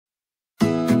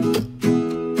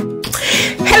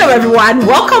everyone,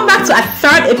 welcome back to a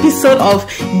third episode of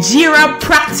Jira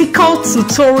practical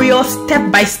tutorial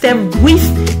step-by-step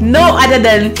with no other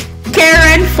than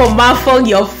Karen from Malfoy,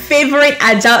 your favorite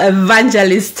Agile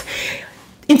evangelist.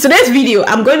 In today's video,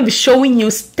 I'm going to be showing you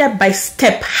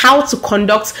step-by-step how to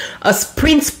conduct a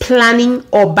sprint planning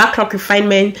or backlog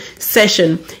refinement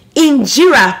session in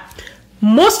Jira.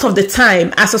 Most of the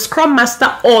time, as a Scrum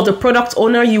Master or the product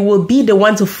owner, you will be the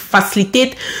one to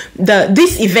facilitate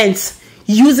these events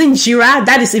using Jira.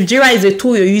 That is, if Jira is a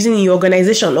tool you're using in your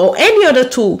organization or any other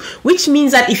tool, which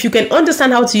means that if you can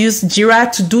understand how to use Jira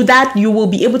to do that, you will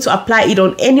be able to apply it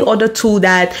on any other tool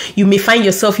that you may find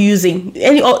yourself using,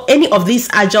 any of these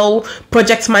Agile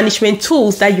project management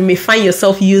tools that you may find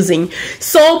yourself using.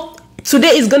 So today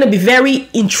is going to be very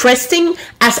interesting,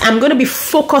 as I'm going to be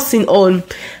focusing on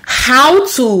how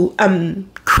to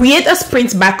create a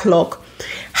sprint backlog,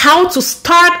 how to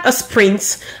start a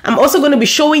sprint. I'm also going to be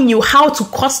showing you how to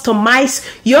customize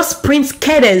your sprint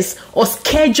cadence or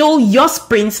schedule your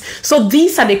sprints. So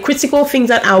these are the critical things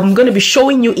that I'm going to be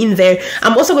showing you in there.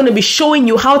 I'm also going to be showing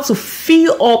you how to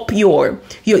fill up your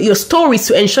stories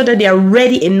to ensure that they are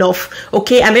ready enough.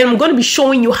 Okay, and then I'm going to be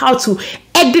showing you how to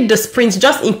edit the sprints,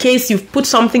 just in case you've put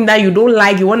something that you don't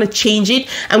like, you want to change it.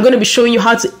 I'm going to be showing you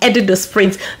how to edit the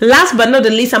sprint. Last but not the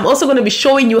least, I'm also going to be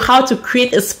showing you how to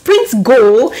create a sprint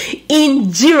goal in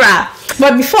Jira.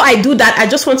 But before I do that, I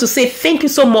just want to say thank you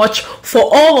so much for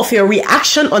all of your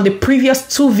reaction on the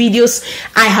previous two videos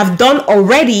I have done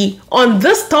already on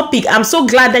this topic. I'm so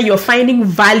glad that you're finding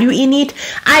value in it.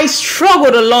 I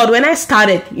struggled a lot when I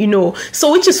started,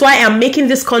 so which is why I'm making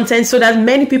this content, so that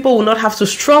many people will not have to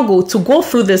struggle to go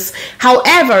through this.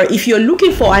 However, if you're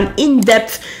looking for an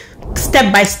in-depth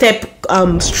step-by-step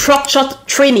structured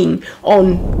training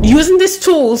on using these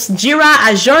tools, Jira,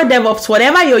 Azure DevOps,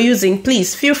 whatever you're using,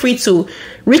 please feel free to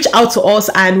reach out to us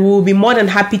and we'll be more than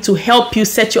happy to help you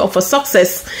set you up for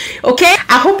success. Okay,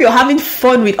 I hope you're having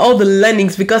fun with all the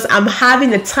learnings, because I'm having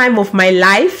the time of my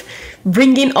life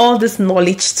bringing all this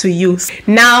knowledge to you.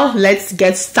 Now let's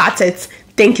get started.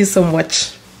 Thank you so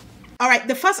much. All right,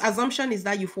 the first assumption is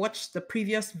that you've watched the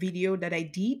previous video that I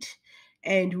did,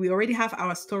 and we already have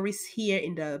our stories here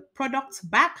in the product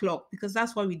backlog, because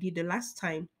that's what we did the last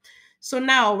time. So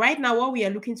now, right now, what we are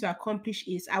looking to accomplish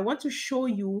is I want to show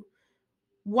you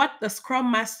what the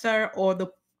Scrum Master or the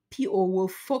PO will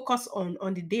focus on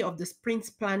the day of the sprint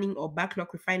planning or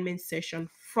backlog refinement session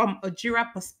from a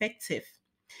Jira perspective.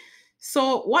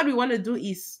 So what we want to do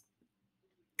is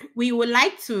we would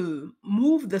like to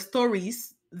move the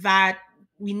stories that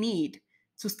we need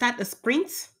to start a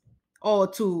sprint or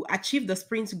to achieve the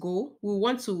sprint goal. We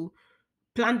want to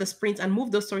plan the sprint and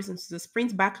move those stories into the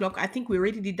sprint backlog. I think we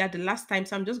already did that the last time,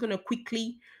 so I'm just going to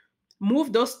quickly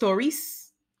move those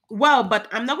stories. Well, but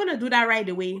I'm not going to do that right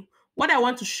away. What I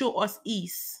want to show us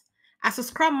is, as a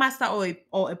Scrum Master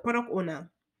or a product owner,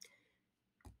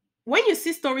 when you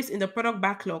see stories in the product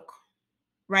backlog,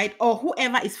 right, or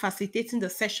whoever is facilitating the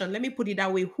session, let me put it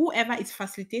that way, whoever is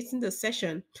facilitating the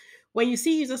session, when you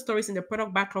see user stories in the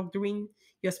product backlog during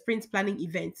your sprint planning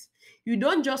events, you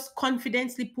don't just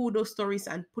confidently pull those stories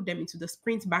and put them into the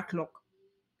sprint backlog.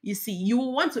 You see, you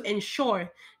will want to ensure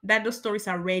that those stories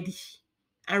are ready.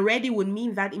 And ready would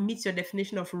mean that it meets your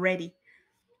definition of ready.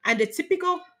 And the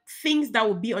typical things that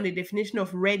would be on the definition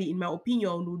of ready, in my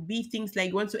opinion, would be things like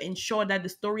you want to ensure that the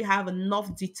story have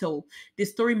enough detail. The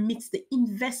story meets the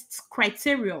invest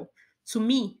criteria. To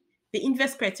me, the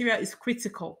invest criteria is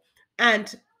critical,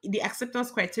 and the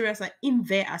acceptance criteria are in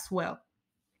there as well.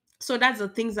 So that's the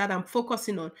things that I'm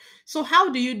focusing on. So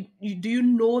how do you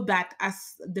know that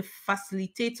as the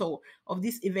facilitator of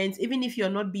these events, even if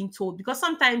you're not being told? Because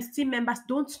sometimes team members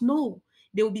don't know.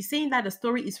 They will be saying that the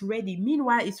story is ready.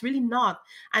 Meanwhile, it's really not.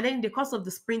 And then in the course of the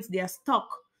sprints, they are stuck.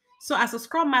 So as a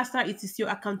Scrum Master, it is your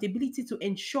accountability to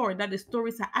ensure that the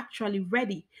stories are actually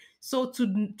ready. So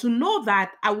to know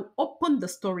that, I will open the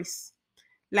stories.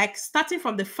 Like starting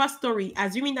from the first story,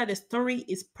 assuming that the story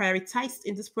is prioritized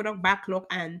in this product backlog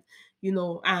and,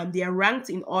 they are ranked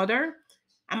in order.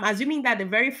 I'm assuming that the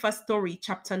very first story,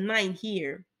 chapter 9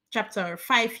 here, chapter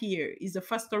 5 here, is the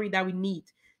first story that we need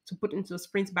to put into a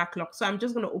sprint backlog. So I'm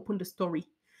just going to open the story.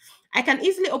 I can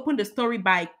easily open the story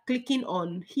by clicking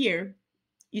on here.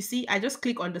 You see, I just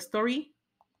click on the story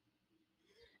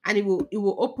and it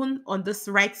will open on this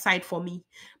right side for me.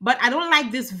 But I don't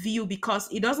like this view because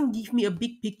it doesn't give me a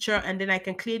big picture and then I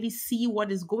can clearly see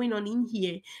what is going on in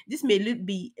here. This may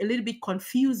be a little bit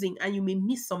confusing and you may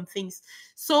miss some things.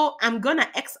 So I'm gonna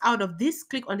X out of this,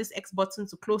 click on this X button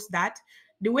to close that.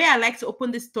 The way I like to open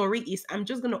this story is I'm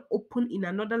just gonna open in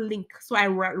another link. So I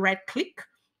right click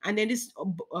and then this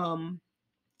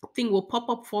thing will pop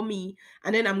up for me,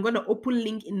 and then I'm going to open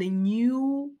link in the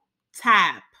new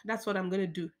tab. That's what I'm going to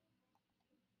do.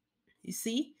 You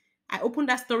see, I opened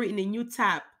that story in a new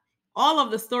tab. All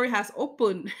of the story has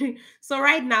opened. So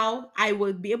right now, I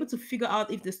will be able to figure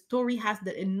out if the story has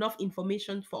enough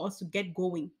information for us to get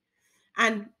going.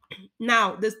 And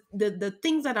now the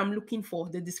things that I'm looking for,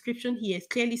 the description here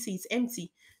clearly see it's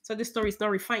empty. So the story is not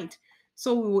refined.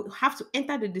 So we will have to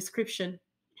enter the description.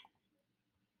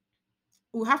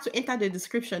 We'll have to enter the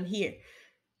description here.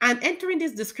 And entering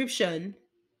this description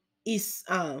is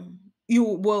you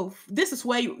will this is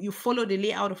where you follow the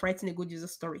layout of writing a good user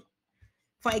story.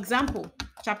 For example,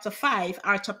 chapter 5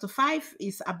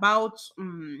 is about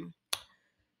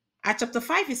our chapter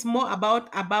 5 is more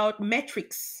about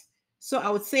metrics. So I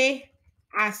would say,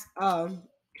 as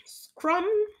Scrum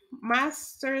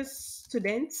Master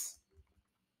students,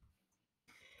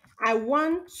 I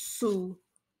want to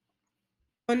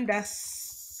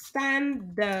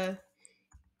understand the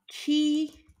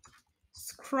key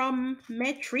Scrum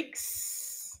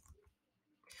metrics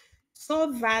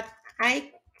so that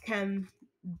I can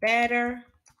better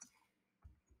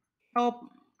help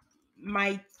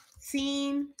my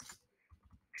team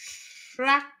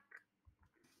track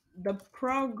the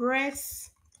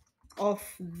progress of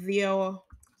their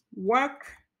work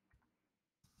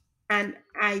and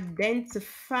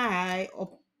identify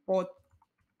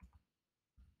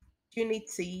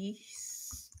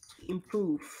opportunities to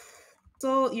improve.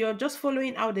 So you're just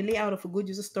following out the layout of a good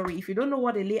user story. If you don't know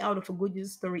what the layout of a good user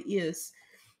story is,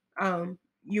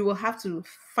 you will have to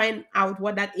find out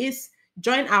what that is.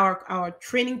 Join our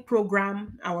training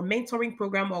program, our mentoring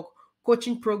program, or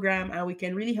coaching program, and we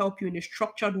can really help you in a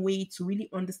structured way to really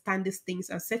understand these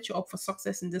things and set you up for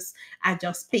success in this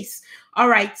agile space. All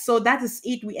right, so that is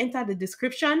it. We enter the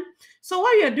description. So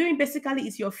what you're doing basically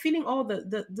is you're filling all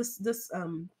this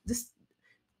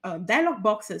dialog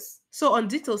boxes. So on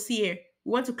details here,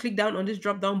 we want to click down on this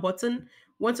drop down button.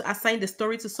 We want to assign the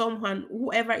story to someone.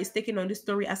 Whoever is taking on this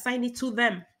story, assign it to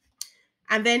them.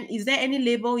 And then, is there any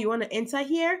label you want to enter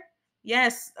here?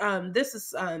 Yes, this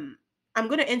is I'm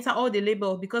going to enter all the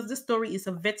labels because this story is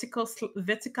a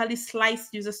vertically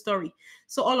sliced user story.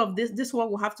 So all of this one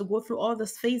will have to go through all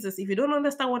these phases. If you don't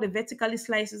understand what a vertically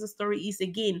sliced user story is,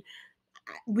 again,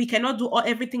 we cannot do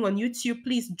everything on YouTube.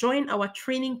 Please join our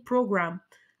training program,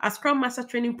 our Scrum Master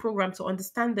training program, to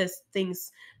understand these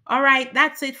things. All right,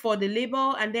 that's it for the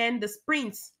label. And then the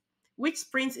sprints. Which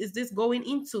sprints is this going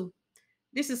into?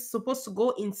 This is supposed to go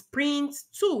in sprint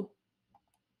 2.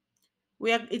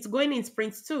 It's going in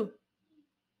sprint 2.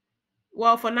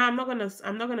 Well, for now, I'm not gonna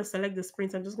select the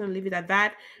sprints. I'm just gonna leave it at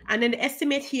that. And then the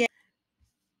estimate here.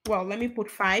 Well, let me put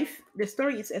 5. The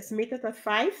story is estimated at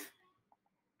 5.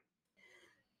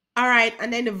 All right,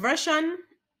 and then the version,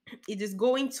 it is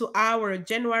going to our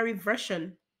January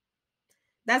version.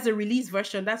 That's the release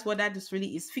version. That's what that is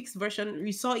really is, fixed version.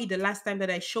 We saw it the last time that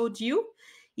I showed you.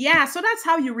 Yeah, so that's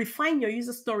how you refine your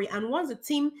user story. And once the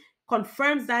team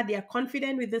confirms that they are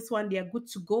confident with this one, they are good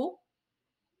to go,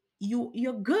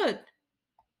 you're good.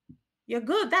 You're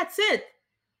good. That's it.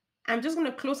 I'm just going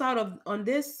to close out on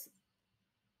this.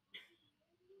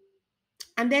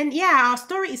 And then, yeah, our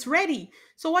story is ready.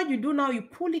 So what you do now, you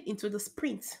pull it into the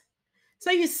sprint.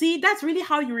 So you see, that's really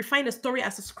how you refine a story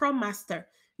as a Scrum Master.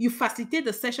 You facilitate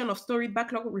the session of story,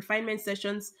 backlog, refinement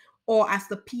sessions, or as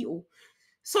the PO.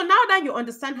 So now that you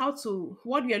understand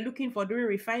what we are looking for during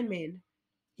refinement,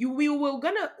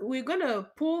 we're gonna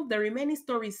pull the remaining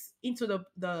stories into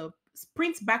the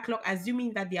sprint backlog,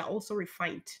 assuming that they are also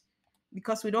refined,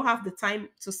 because we don't have the time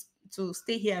to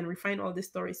stay here and refine all the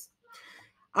stories.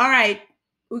 All right,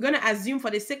 we're going to assume for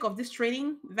the sake of this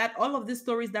training that all of the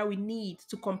stories that we need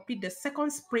to complete the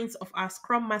second sprint of our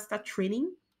Scrum Master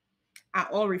training are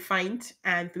all refined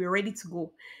and we're ready to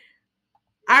go.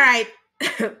 All right,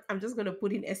 I'm just going to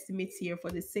put in estimates here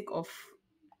for the sake of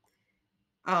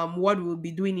what we'll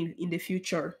be doing in the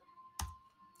future.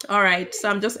 All right, so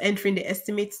I'm just entering the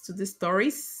estimates to the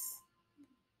stories.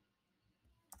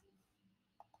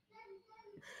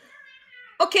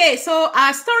 Okay, so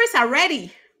our stories are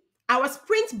ready. Our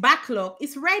sprint backlog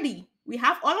is ready. We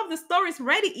have all of the stories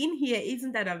ready in here.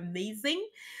 Isn't that amazing?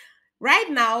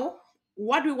 Right now,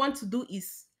 what we want to do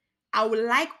is, I would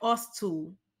like us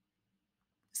to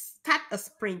start a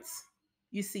sprint.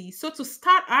 You see, so to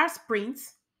start our sprint,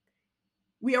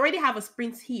 we already have a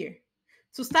sprint here.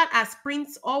 To start our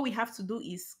sprints, all we have to do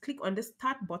is click on the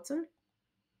start button.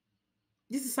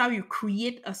 This is how you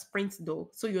create a sprint though.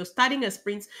 So you're starting a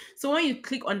sprint. So when you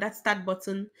click on that start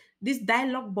button, this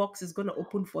dialog box is going to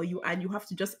open for you, and you have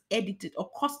to just edit it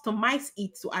or customize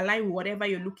it to align with whatever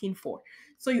you're looking for.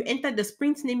 So you enter the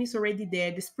sprint name is already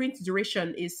there. The sprint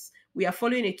duration is, we are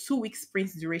following a 2-week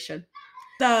sprint duration.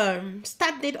 The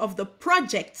start date of the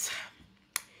project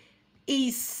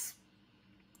is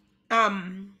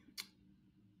February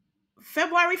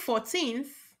 14th.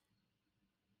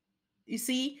 You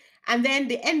see, and then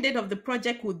the end date of the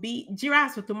project would be, Jira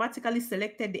has automatically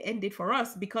selected the end date for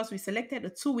us because we selected a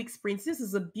 2-week sprint. This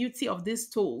is the beauty of these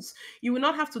tools. You will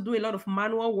not have to do a lot of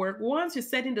manual work. Once you're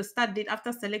setting the start date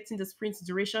after selecting the sprint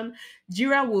duration,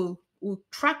 Jira will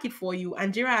track it for you,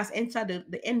 and Jira has entered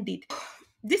the end date.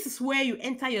 This is where you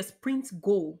enter your sprint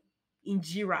goal in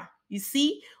Jira. You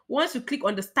see, once you click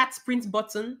on the start sprint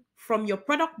button from your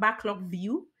product backlog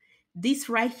view, this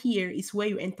right here is where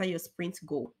you enter your sprint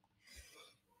goal.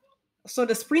 So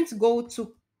the sprint goal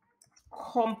to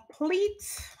complete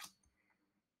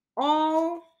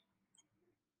all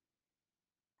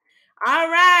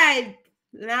right,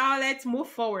 now let's move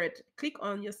forward. Click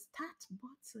on your start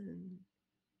button.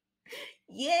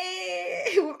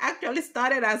 Yay, we actually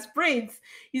started our sprints.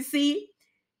 You see,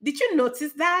 did you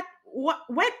notice that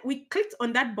when we clicked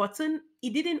on that button,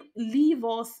 it didn't leave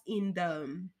us in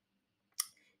the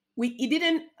we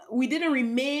didn't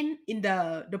remain in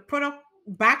the product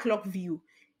backlog view.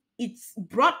 It's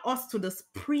brought us to the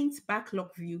sprint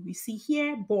backlog view. You see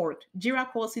here, board.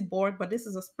 Jira calls it board, but this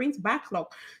is a sprint backlog.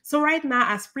 So right now,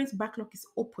 our sprint backlog is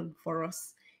open for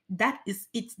us. That is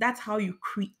it. That's how you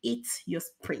create your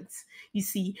sprints. You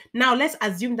see, now let's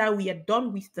assume that we are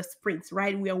done with the sprints,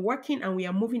 right? We are working and we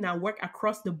are moving our work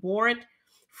across the board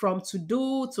from to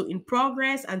do to in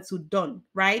progress and to done,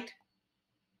 right?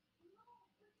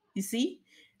 You see,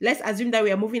 let's assume that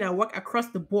we are moving our work across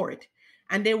the board,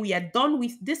 and then we are done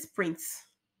with this sprints.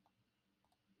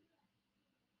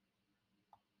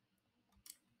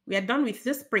 We are done with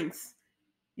this sprints,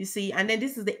 you see, and then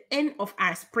this is the end of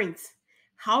our sprint.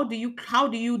 How do you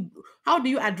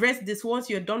address this once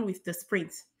you're done with the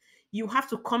sprint? You have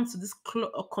to come to this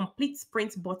complete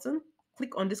sprint button.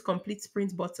 Click on this complete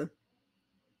sprint button,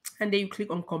 and then you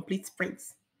click on complete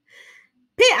sprints.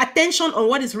 Pay attention on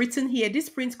what is written here. This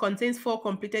sprint contains 4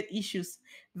 completed issues.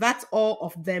 That's all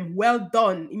of them. Well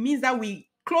done. It means that we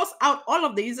close out all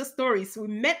of the user stories. We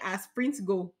met our sprint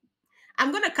goal.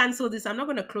 I'm going to cancel this. I'm not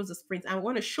going to close the sprint. I'm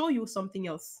going to show you something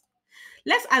else.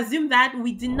 Let's assume that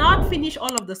we did not finish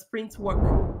all of the sprint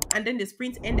work, and then the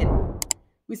sprint ended.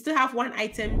 We still have one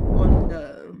item on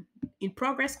the in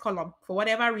progress column. For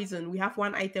whatever reason, we have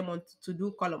one item on to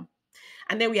do column,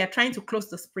 and then we are trying to close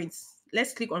the sprints.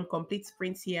 Let's click on complete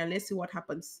sprints here and let's see what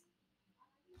happens.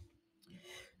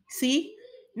 See,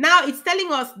 now it's telling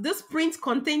us this sprint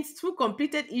contains 2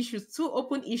 completed issues, 2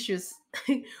 open issues.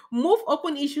 Move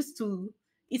open issues to,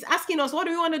 it's asking us, what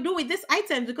do we want to do with this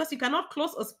item? Because you cannot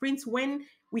close a sprint when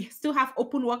we still have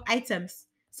open work items.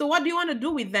 So what do you want to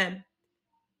do with them?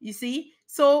 You see,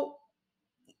 so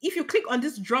if you click on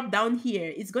this drop down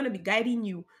here, it's going to be guiding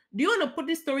you. Do you want to put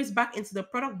these stories back into the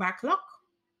product backlog?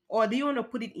 Or do you want to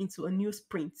put it into a new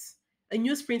sprint? A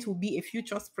new sprint will be a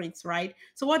future sprint, right?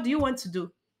 So what do you want to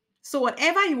do? So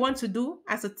whatever you want to do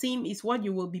as a team is what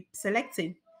you will be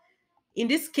selecting. In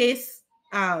this case,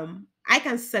 I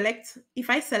can select, if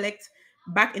I select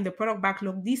back in the product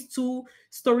backlog, these 2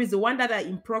 stories, the one that are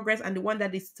in progress and the one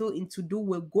that is still in to do,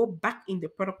 will go back in the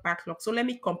product backlog. So let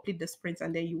me complete the sprint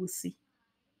and then you will see.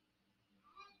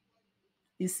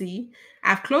 You see,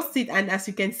 I've closed it, and as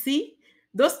you can see,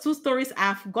 those 2 stories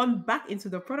have gone back into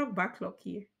the product backlog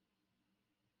here.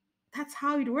 That's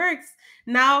how it works.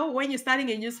 Now, when you're starting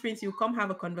a new sprint, you come have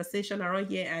a conversation around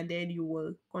here, and then you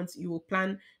will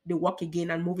plan the work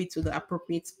again and move it to the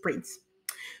appropriate sprint.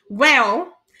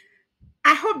 Well,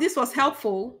 I hope this was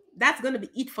helpful. That's going to be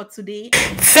it for today.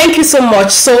 Thank you so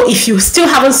much. So if you still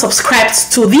haven't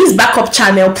subscribed to this backup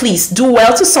channel, please do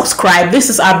well to subscribe. This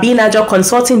is our BeingAgile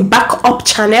Consulting backup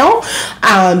channel.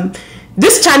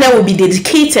 This channel will be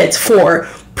dedicated for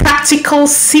practical,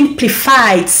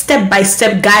 simplified,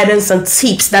 step-by-step guidance and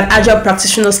tips that Agile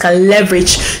practitioners can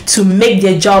leverage to make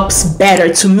their jobs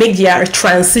better, to make their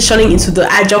transitioning into the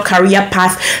Agile career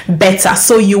path better.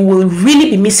 So you will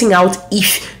really be missing out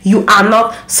if you are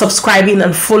not subscribing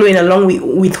and following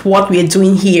along with what we are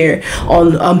doing here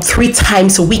on 3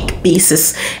 times a week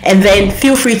basis. And then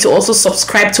feel free to also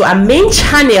subscribe to our main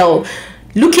channel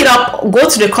look it up, go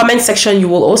to the comment section. You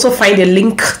will also find a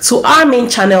link to our main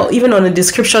channel, even on the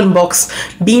description box,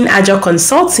 BeingAgile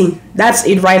Consulting. That's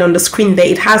it right on the screen there.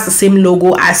 It has the same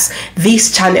logo as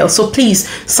this channel. So please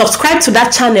subscribe to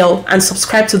that channel and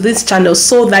subscribe to this channel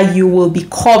so that you will be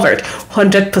covered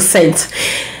 100%.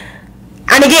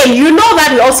 And again, you know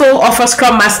that we also offer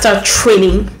Scrum Master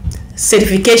training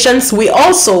certifications. We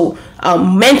also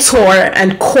mentor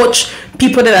and coach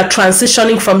people that are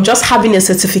transitioning from just having a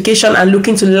certification and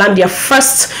looking to land their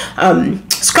first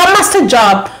Scrum Master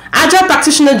job, Agile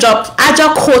practitioner job,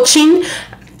 Agile coaching,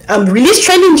 release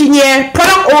train engineer,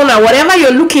 product owner, whatever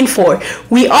you're looking for.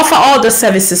 We offer all the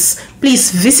services.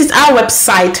 Please visit our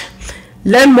website,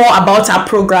 learn more about our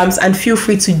programs, and feel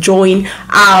free to join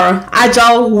our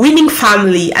Agile winning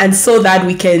family, and so that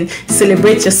we can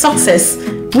celebrate your success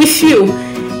with you.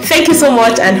 Thank you so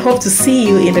much, and hope to see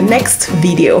you in the next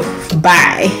video.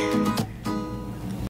 Bye.